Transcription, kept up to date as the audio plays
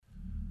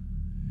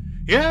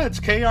Yeah, it's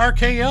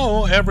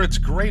KRKO, Everett's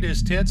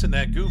greatest hits, and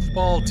that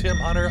goofball Tim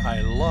Hunter. I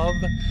love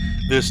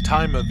this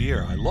time of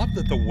year. I love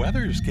that the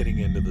weather's getting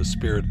into the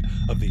spirit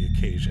of the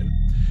occasion.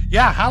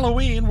 Yeah,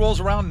 Halloween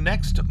rolls around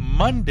next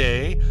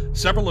Monday.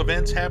 Several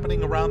events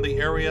happening around the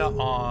area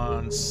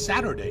on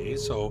Saturday,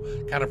 so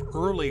kind of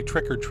early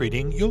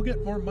trick-or-treating. You'll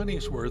get more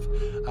money's worth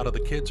out of the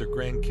kids' or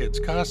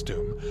grandkids'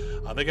 costume.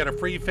 They got a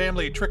free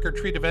family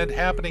trick-or-treat event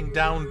happening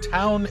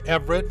downtown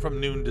Everett from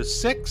noon to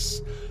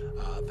 6.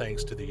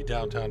 Thanks to the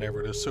Downtown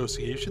Everett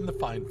Association, the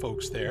fine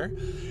folks there.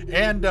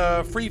 And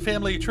free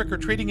family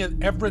trick-or-treating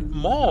at Everett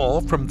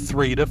Mall from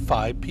 3 to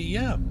 5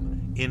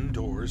 p.m.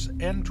 Indoors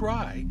and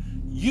dry.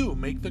 You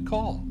make the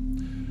call.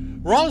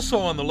 We're also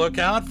on the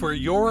lookout for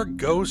your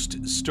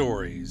ghost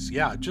stories.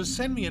 Yeah, just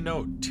send me a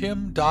note,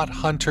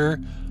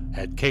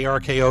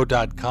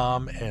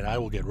 tim.hunter@krko.com, and I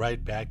will get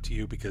right back to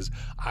you because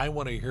I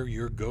want to hear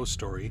your ghost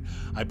story.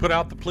 I put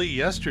out the plea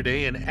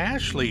yesterday, and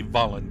Ashley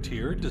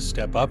volunteered to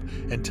step up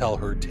and tell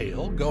her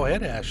tale. Go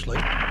ahead, Ashley.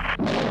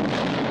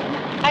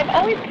 I've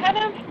always kind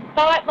of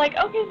thought, like,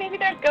 okay, maybe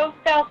there's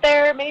ghosts out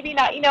there, maybe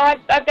not. You know,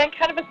 I've been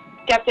kind of a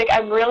skeptic.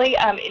 I'm really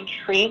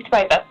intrigued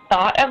by the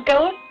thought of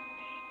ghosts.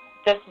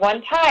 This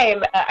one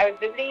time, I was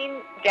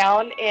visiting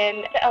down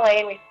in LA,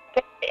 and we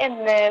stayed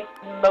in this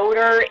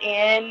motor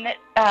inn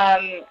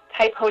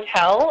type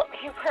hotel.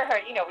 We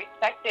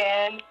checked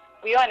in.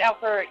 We went out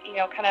for,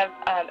 kind of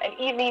an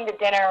evening to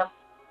dinner,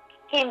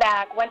 came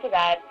back, went to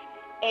bed,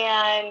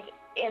 and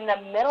in the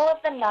middle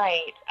of the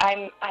night,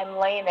 I'm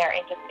laying there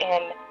and just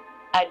in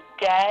a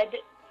dead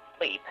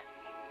sleep,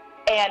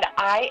 and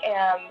I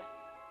am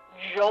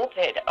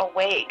jolted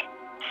awake.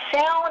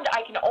 Sound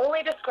I can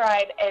only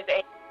describe as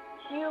a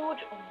huge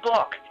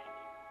book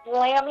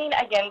slamming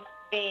against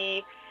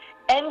the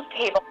end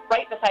table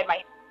right beside my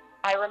head.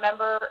 I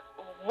remember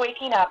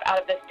waking up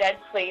out of this dead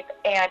sleep,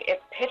 and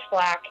it's pitch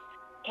black,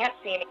 can't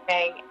see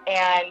anything,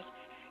 and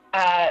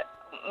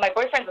my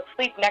boyfriend's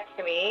asleep next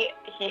to me.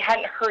 He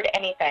hadn't heard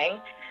anything.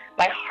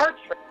 My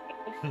heart's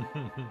racing.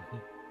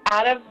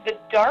 Out of the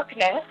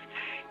darkness,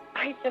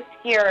 I just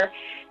hear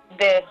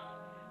this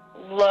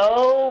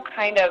low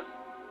kind of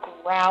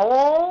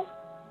growl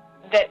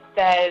that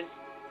says,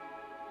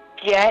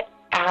 "Get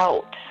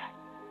out."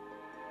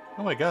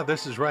 Oh my God,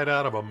 this is right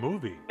out of a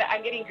movie.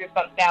 I'm getting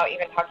goosebumps now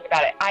even talking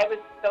about it. I was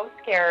so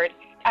scared.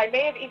 I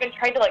may have even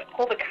tried to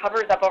pull the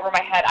covers up over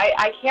my head.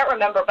 I can't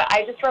remember, but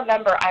I just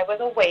remember I was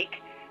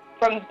awake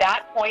from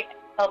that point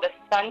until the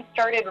sun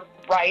started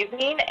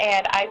rising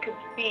and I could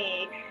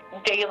see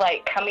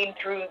daylight coming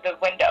through the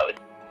windows.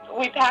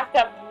 We packed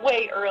up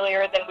way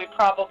earlier than we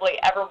probably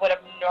ever would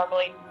have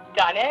normally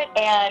done it,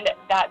 and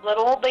that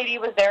little old lady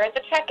was there at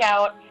the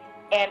checkout,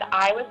 and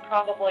I was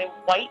probably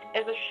white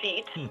as a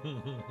sheet.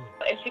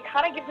 And she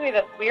kind of gives me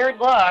this weird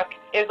look.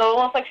 It was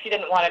almost like she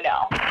didn't want to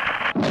know.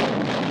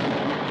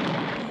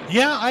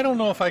 Yeah, I don't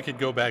know if I could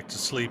go back to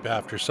sleep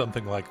after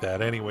something like that.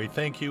 Anyway,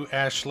 thank you,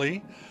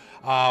 Ashley.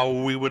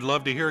 We would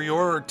love to hear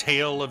your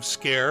tale of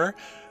scare.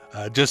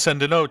 Just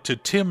send a note to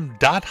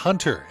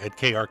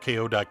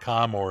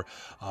tim.hunter@krko.com or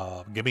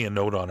give me a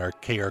note on our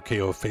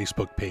KRKO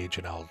Facebook page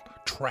and I'll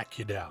track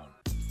you down.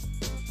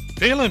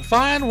 Feeling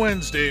fine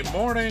Wednesday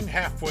morning,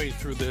 halfway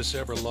through this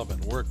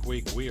ever-loving work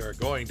week. We are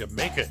going to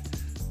make it.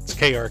 It's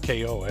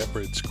KRKO,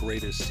 Everett's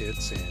greatest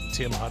hits, and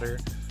Tim Hunter.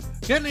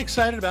 Getting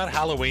excited about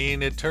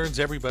Halloween. It turns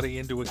everybody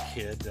into a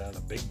kid. A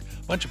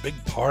bunch of big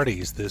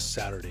parties this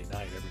Saturday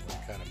night. Everyone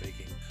kind of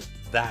making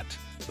that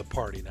the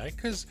party night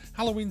because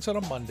Halloween's on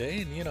a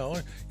Monday and, you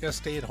gotta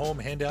stay at home,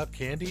 hand out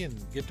candy, and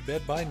get to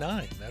bed by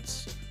 9.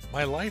 That's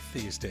my life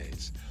these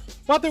days.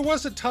 But there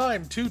was a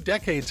time 2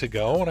 decades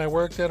ago when I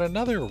worked at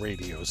another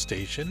radio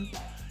station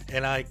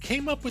and I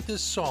came up with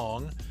this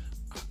song.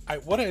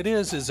 What it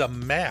is a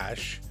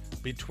mash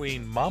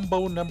between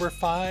Mambo Number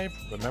 5,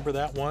 remember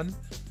that one,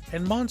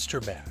 and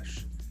Monster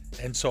Mash.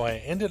 And so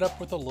I ended up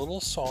with a little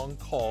song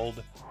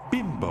called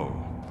Bimbo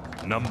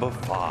Number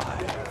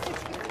 5.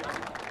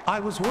 I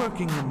was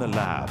working in the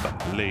lab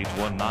late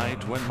one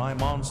night when my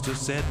monster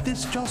said,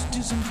 "This just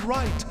isn't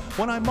right.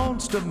 When I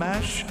monster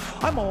mash,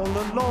 I'm all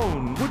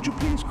alone. Would you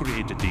please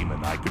create a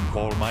demon I can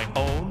call my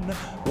own?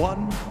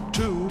 1,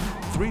 2,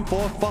 3,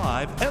 4,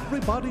 5.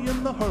 Everybody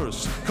in the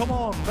hearse. Come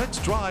on, let's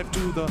drive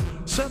to the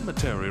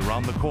cemetery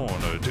around the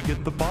corner to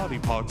get the body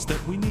parts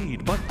that we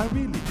need." But I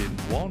really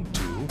didn't want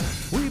to.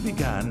 We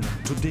began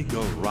to dig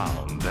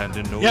around, and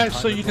in no time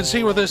so you can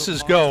see where this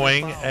is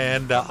going,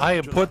 and I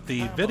have put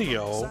the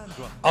video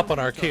up on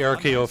our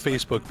KRKO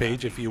Facebook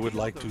page if you would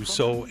like to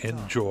so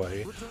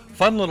enjoy.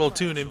 Fun little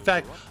tune. In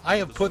fact, I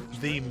have put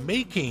the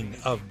making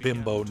of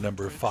Bimbo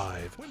Number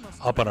 5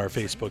 up on our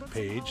Facebook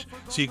page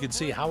so you can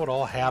see how it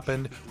all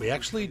happened. We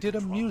actually did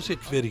a music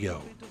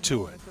video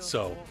to it.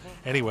 So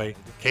anyway,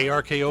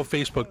 KRKO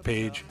Facebook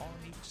page.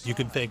 You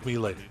can thank me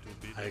later.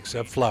 I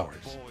accept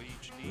flowers.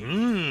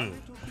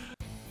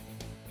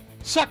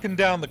 Sucking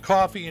down the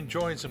coffee,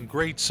 enjoying some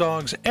great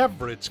songs,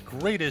 Everett's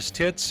Greatest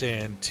Hits,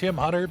 and Tim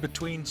Hunter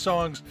between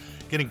songs,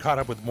 getting caught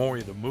up with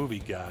Maury the Movie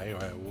Guy.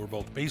 We're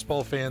both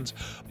baseball fans,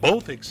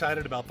 both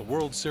excited about the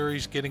World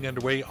Series getting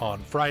underway on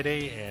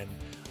Friday, and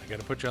I got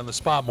to put you on the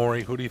spot,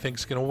 Maury. Who do you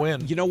think's going to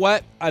win? You know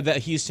what? The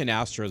Houston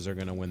Astros are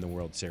going to win the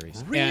World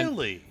Series.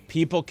 Really? And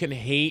people can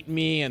hate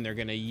me, and they're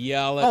going to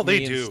yell at me. Oh, they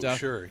and do, stuff.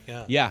 sure,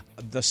 yeah. Yeah,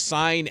 the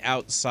sign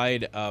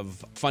outside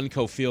of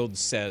Funco Field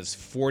says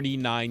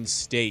 49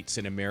 states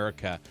in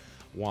America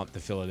want the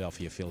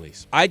Philadelphia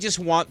Phillies. I just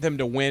want them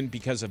to win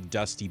because of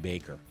Dusty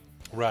Baker.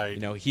 Right. You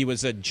know, he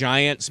was a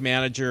Giants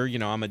manager. You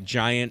know, I'm a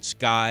Giants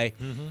guy.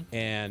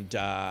 And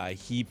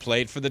he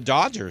played for the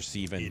Dodgers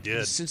even. He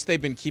did. Since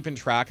they've been keeping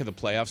track of the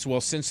playoffs.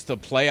 Well, since the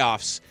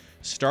playoffs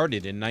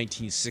started in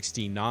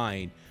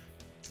 1969,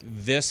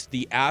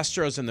 the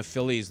Astros and the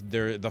Phillies,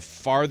 they're the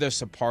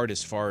farthest apart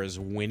as far as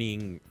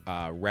winning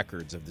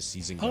records of the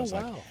season goes. Oh,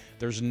 wow. Like,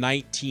 there's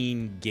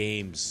 19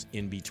 games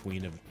in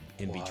between them.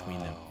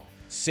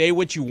 Say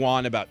what you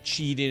want about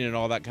cheating and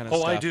all that kind of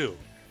stuff. Oh, I do.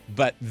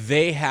 But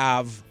they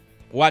have...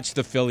 Watch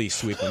the Phillies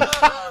sweep them.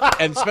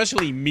 And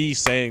especially me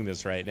saying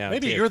this right now.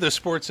 Maybe too. you're the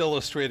Sports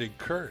Illustrated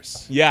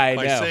curse. Yeah, I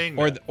by know. saying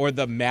Or that.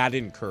 the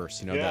Madden curse,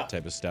 that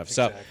type of stuff.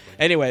 Exactly. So,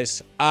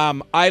 anyways,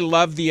 I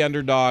love the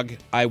underdog.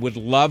 I would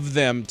love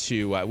them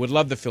to. I would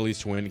love the Phillies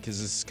to win because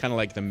it's kind of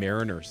like the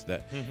Mariners,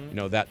 that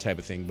that type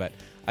of thing. But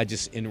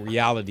in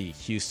reality,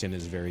 Houston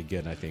is very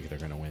good. I think they're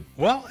going to win.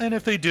 Well, and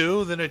if they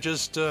do, then it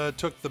just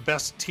took the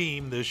best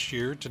team this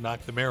year to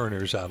knock the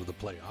Mariners out of the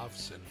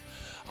playoffs, and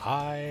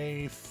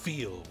I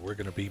feel we're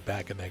going to be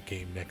back in that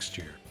game next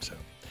year. So,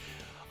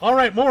 all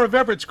right, more of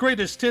Everett's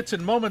Greatest Hits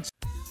and Moments.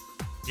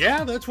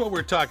 Yeah, that's what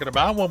we're talking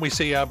about when we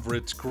say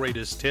Everett's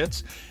Greatest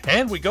Hits.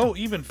 And we go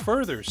even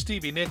further.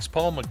 Stevie Nicks,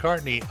 Paul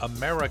McCartney,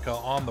 America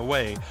on the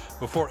way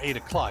before 8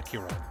 o'clock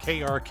here on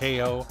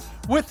KRKO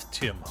with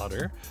Tim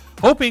Hunter.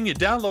 Hoping you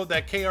download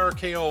that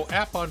KRKO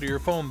app onto your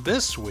phone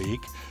this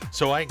week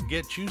so I can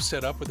get you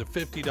set up with a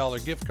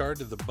 $50 gift card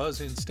to the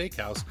Buzz Inn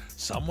Steakhouse.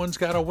 Someone's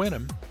got to win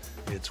them.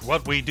 It's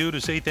what we do to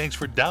say thanks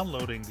for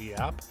downloading the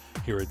app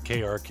here at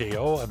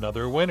KRKO.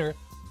 Another winner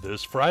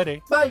this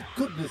Friday. My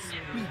goodness,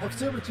 we have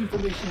so much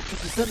information to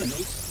disseminate.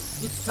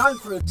 It's time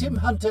for a Tim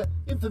Hunter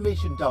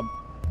information dump.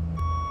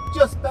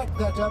 Just back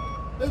that up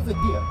over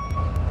here.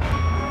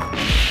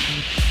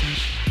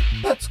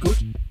 That's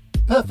good.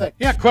 Perfect.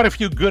 Yeah, quite a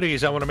few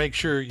goodies I want to make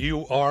sure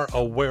you are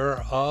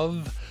aware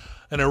of.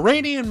 An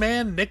Iranian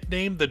man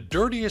nicknamed the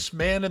dirtiest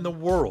man in the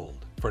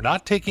world for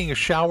not taking a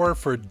shower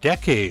for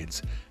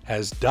decades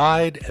has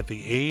died at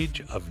the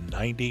age of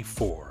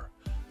 94.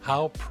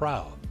 How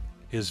proud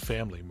his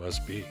family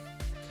must be.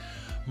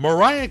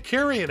 Mariah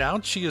Carey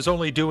announced she is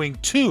only doing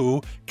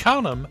two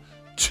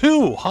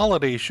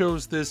holiday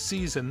shows this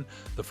season.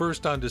 The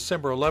first on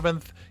December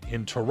 11th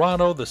in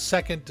Toronto, the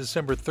second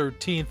December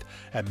 13th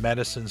at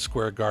Madison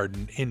Square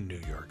Garden in New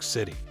York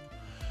City.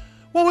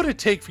 What would it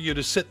take for you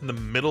to sit in the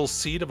middle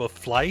seat of a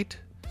flight?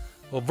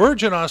 Well,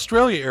 Virgin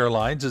Australia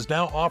Airlines is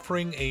now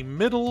offering a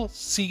middle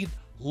seat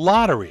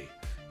lottery.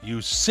 You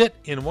sit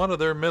in one of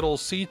their middle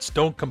seats,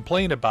 don't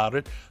complain about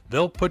it.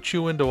 They'll put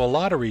you into a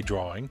lottery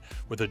drawing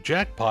with a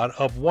jackpot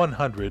of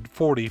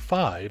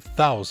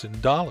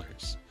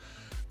 $145,000.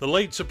 The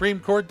late Supreme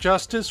Court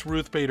Justice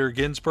Ruth Bader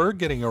Ginsburg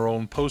getting her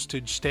own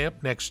postage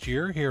stamp next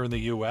year here in the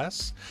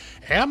U.S.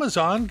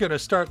 Amazon going to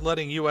start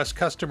letting U.S.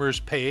 customers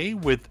pay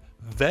with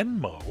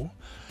Venmo.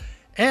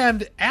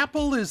 And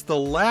Apple is the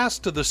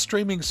last of the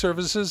streaming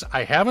services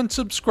I haven't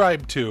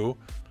subscribed to,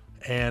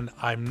 and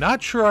I'm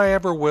not sure I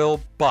ever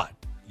will, but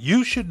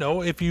you should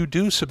know if you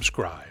do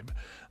subscribe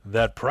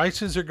that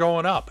prices are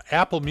going up.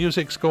 Apple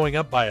Music's going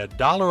up by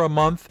 $1 a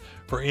month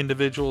for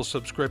individual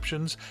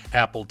subscriptions.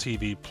 Apple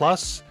TV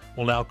Plus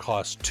will now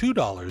cost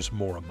 $2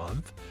 more a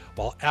month,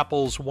 while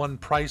Apple's one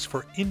price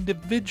for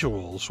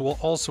individuals will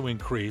also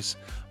increase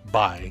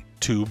by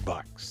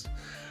 $2.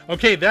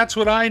 Okay, that's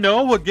what I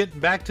know. We'll get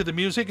back to the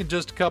music in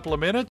just a couple of minutes.